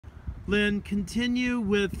Lynn, continue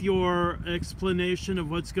with your explanation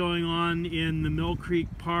of what's going on in the Mill Creek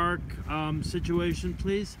Park situation,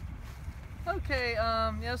 please. Okay,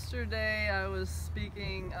 yesterday I was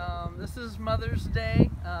speaking, this is Mother's Day,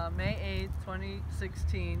 May 8th,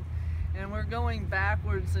 2016, and we're going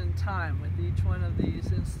backwards in time with each one of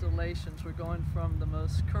these installations. We're going from the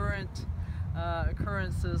most current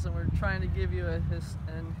occurrences, and we're trying to give you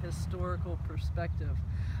an historical perspective.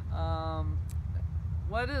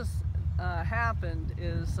 What has happened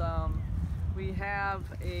is we have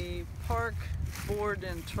a park board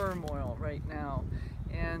in turmoil right now.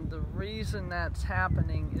 And the reason that's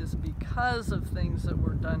happening is because of things that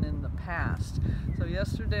were done in the past. So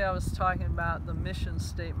yesterday I was talking about the mission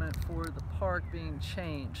statement for the park being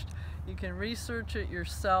changed. You can research it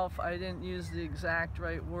yourself. I didn't use the exact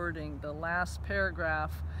right wording. The last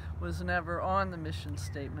paragraph was never on the mission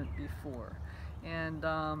statement before. And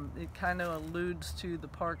it kind of alludes to the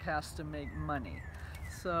park has to make money.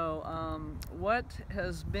 So what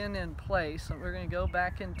has been in place, and we're going to go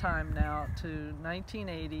back in time now to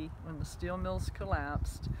 1980 when the steel mills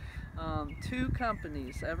collapsed. Two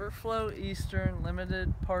companies, Everflow Eastern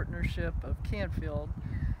Limited Partnership of Canfield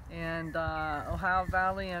and Ohio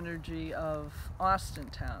Valley Energy of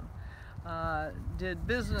Austintown, did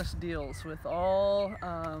business deals with all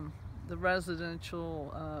the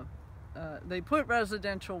residential they put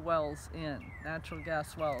residential wells in, natural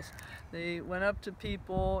gas wells. They went up to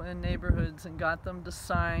people in neighborhoods and got them to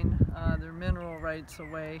sign their mineral rights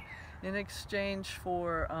away in exchange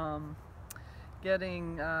for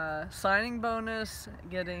getting signing bonus,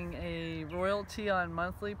 getting a royalty on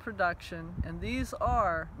monthly production, and these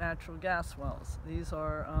are natural gas wells. These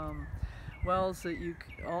are wells that you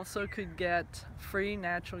also could get free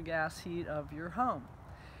natural gas heat of your home.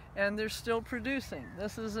 And they're still producing.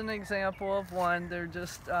 This is an example of one. They're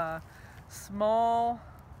just small,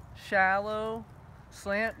 shallow,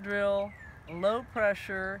 slant drill, low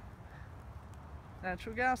pressure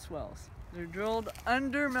natural gas wells. They're drilled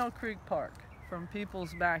under Mill Creek Park from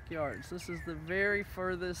people's backyards. This is the very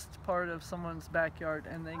furthest part of someone's backyard,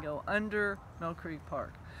 and they go under Mill Creek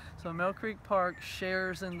Park. So Mill Creek Park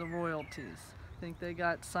shares in the royalties. I think they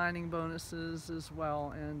got signing bonuses as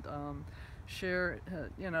well, and share,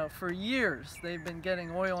 you know, for years they've been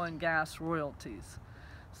getting oil and gas royalties.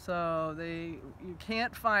 So you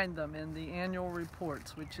can't find them in the annual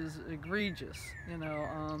reports, which is egregious. You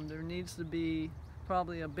know, there needs to be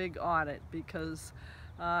probably a big audit because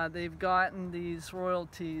they've gotten these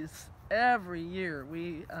royalties every year.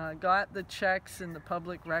 We got the checks in the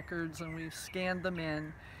public records and we've scanned them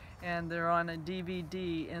in, and they're on a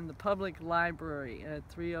DVD in the public library at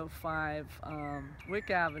 305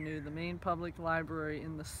 Wick Avenue, the main public library,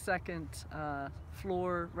 in the second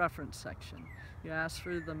floor reference section. You ask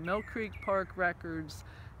for the Mill Creek Park records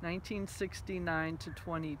 1969 to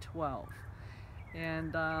 2012.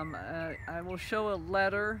 And I will show a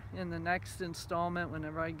letter in the next installment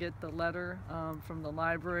whenever I get the letter from the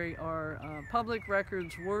library. Our public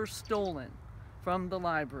records were stolen from the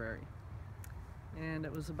library, and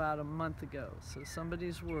it was about a month ago, so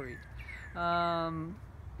somebody's worried.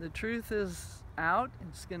 The truth is out.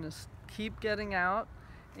 It's going to keep getting out,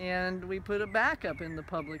 and we put a backup in the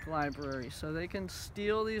public library so they can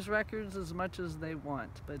steal these records as much as they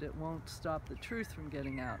want, but it won't stop the truth from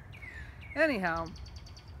getting out. Anyhow,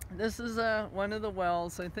 this is one of the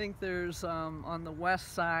wells. I think there's on the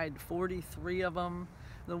west side 43 of them,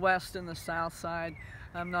 the west and the south side.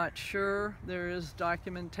 I'm not sure. There is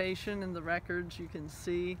documentation in the records. You can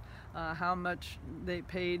see how much they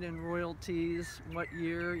paid in royalties, what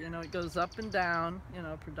year. You know, it goes up and down. You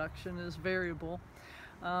know, production is variable.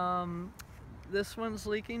 This one's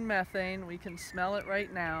leaking methane. We can smell it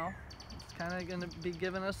right now. It's kind of going to be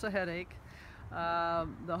giving us a headache.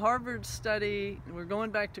 The Harvard study, we're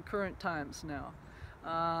going back to current times now.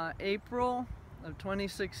 April of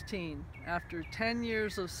 2016, after 10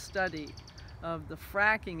 years of study of the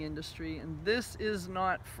fracking industry, and this is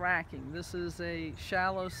not fracking, this is a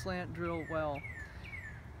shallow slant drill well,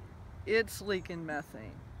 it's leaking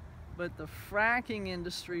methane. But the fracking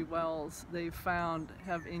industry wells, they found,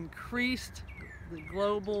 have increased the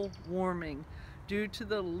global warming due to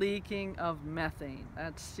the leaking of methane.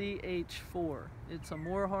 That's CH4. It's a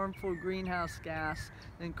more harmful greenhouse gas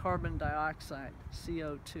than carbon dioxide,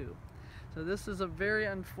 CO2. So this is a very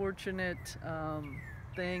unfortunate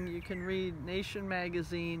thing. You can read Nation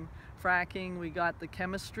magazine, Fracking, We Got the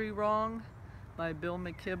Chemistry Wrong, by Bill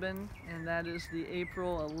McKibben, and that is the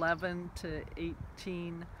April 11 to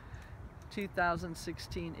 18,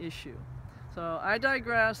 2016 issue. So I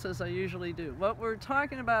digress, as I usually do. What we're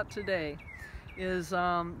talking about today is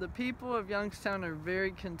the people of Youngstown are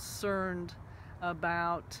very concerned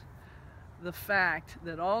about the fact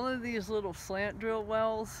that all of these little slant drill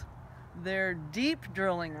wells, they're deep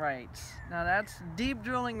drilling rights. Now that's deep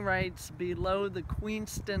drilling rights below the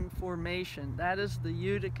Queenston Formation. That is the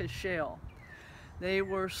Utica Shale. They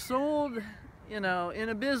were sold, in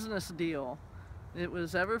a business deal. It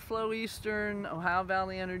was Everflow Eastern, Ohio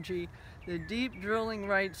Valley Energy. The deep drilling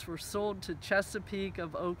rights were sold to Chesapeake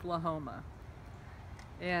of Oklahoma.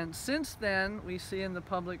 And since then, we see in the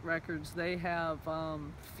public records, they have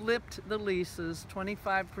flipped the leases,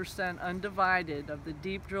 25% undivided of the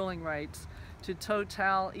deep drilling rights, to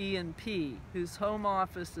Total E&P, whose home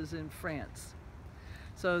office is in France.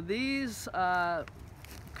 So these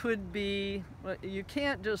could be, you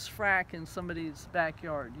can't just frack in somebody's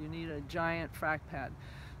backyard. You need a giant frack pad.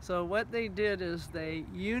 So what they did is they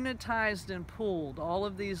unitized and pooled all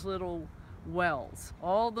of these little wells,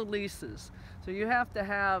 all the leases. So you have to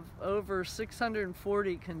have over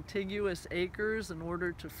 640 contiguous acres in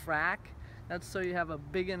order to frack. That's so you have a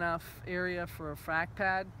big enough area for a frack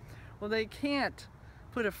pad. Well, they can't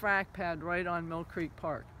put a frack pad right on Mill Creek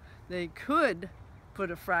Park. They could put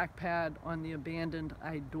a frack pad on the abandoned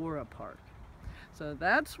Idora Park. So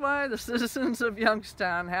that's why the citizens of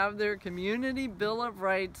Youngstown have their Community Bill of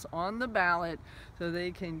Rights on the ballot, so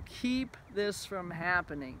they can keep this from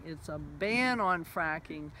happening. It's a ban on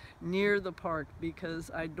fracking near the park because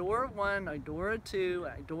Idora 1, Idora 2,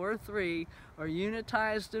 Idora 3 are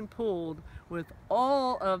unitized and pooled with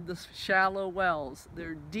all of the shallow wells.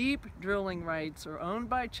 Their deep drilling rights are owned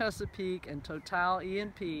by Chesapeake and Total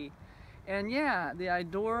E&P. And yeah, the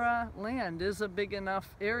Idora land is a big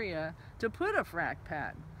enough area to put a frack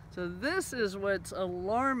pad. So this is what's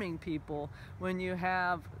alarming people when you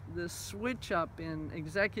have this switch up in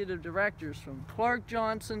executive directors from Clark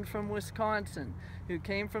Johnson from Wisconsin, who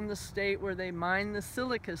came from the state where they mine the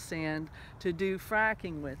silica sand to do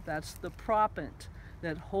fracking with. That's the proppant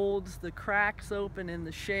that holds the cracks open in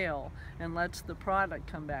the shale and lets the product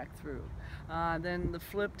come back through. Then the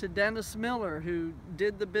flip to Dennis Miller, who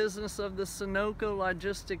did the business of the Sunoco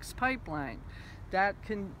Logistics pipeline. That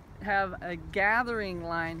can have a gathering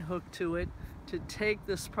line hooked to it to take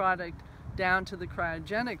this product down to the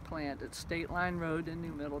cryogenic plant at State Line Road and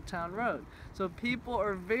New Middletown Road. So people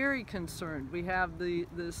are very concerned. We have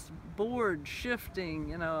this board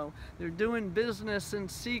shifting, they're doing business in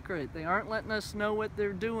secret. They aren't letting us know what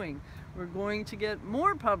they're doing. We're going to get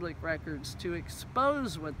more public records to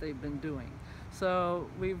expose what they've been doing. So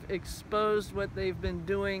we've exposed what they've been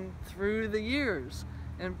doing through the years,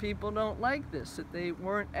 and people don't like this, that they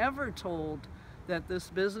weren't ever told that this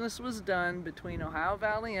business was done between Ohio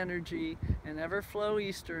Valley Energy and Everflow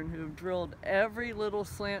Eastern, who've drilled every little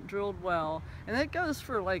slant drilled well, and it goes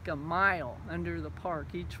for like a mile under the park.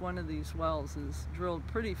 Each one of these wells is drilled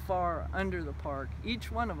pretty far under the park,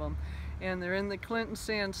 each one of them, and they're in the Clinton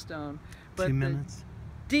sandstone. But 2 minutes. The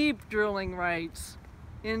deep drilling rights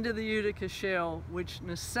into the Utica Shale, which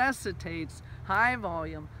necessitates high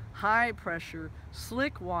volume, high pressure,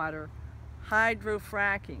 slick water,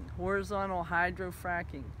 hydrofracking, horizontal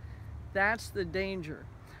hydrofracking. That's the danger.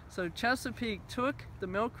 So Chesapeake took the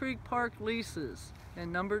Mill Creek Park leases,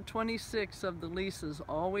 and number 26 of the leases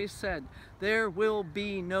always said there will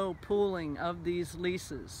be no pooling of these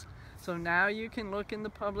leases. So now you can look in the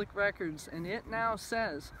public records, and it now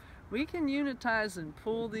says we can unitize and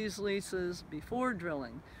pool these leases before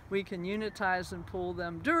drilling. We can unitize and pool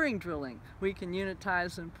them during drilling. We can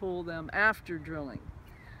unitize and pool them after drilling.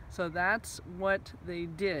 So that's what they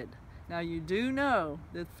did. Now you do know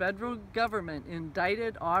that federal government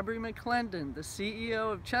indicted Aubrey McClendon, the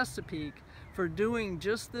CEO of Chesapeake, for doing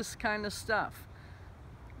just this kind of stuff.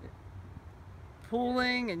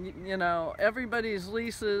 Pooling and, everybody's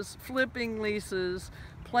leases, flipping leases,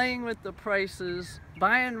 playing with the prices,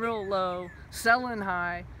 buying real low, selling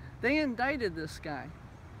high. They indicted this guy.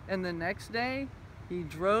 And the next day, he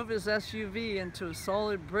drove his SUV into a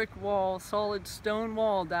solid brick wall, solid stone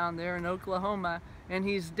wall down there in Oklahoma, and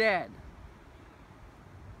he's dead.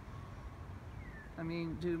 I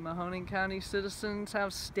mean, do Mahoning County citizens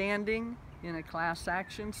have standing in a class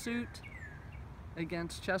action suit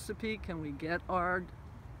against Chesapeake? Can we get our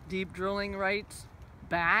deep drilling rights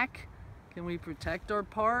back? Can we protect our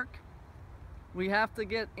park? We have to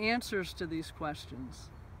get answers to these questions.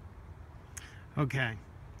 Okay,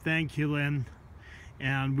 thank you, Lynn.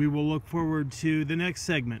 And we will look forward to the next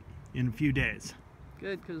segment in a few days.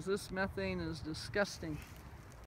 Good, because this methane is disgusting.